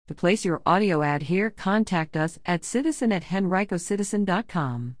To place your audio ad here, contact us at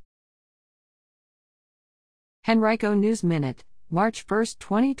citizen@henricocitizen.com. Henrico News Minute, March 1,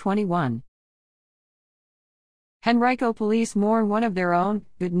 2021. Henrico police mourn one of their own.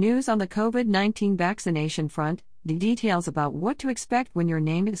 Good news on the COVID-19 vaccination front. The details about what to expect when your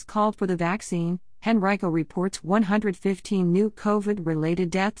name is called for the vaccine. Henrico reports 115 new COVID-related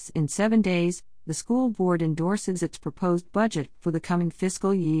deaths in 7 days. The school board endorses its proposed budget for the coming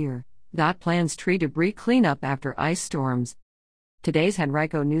fiscal year. Plans tree debris cleanup after ice storms. Today's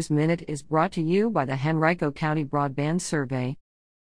Henrico News Minute is brought to you by the Henrico County Broadband Survey.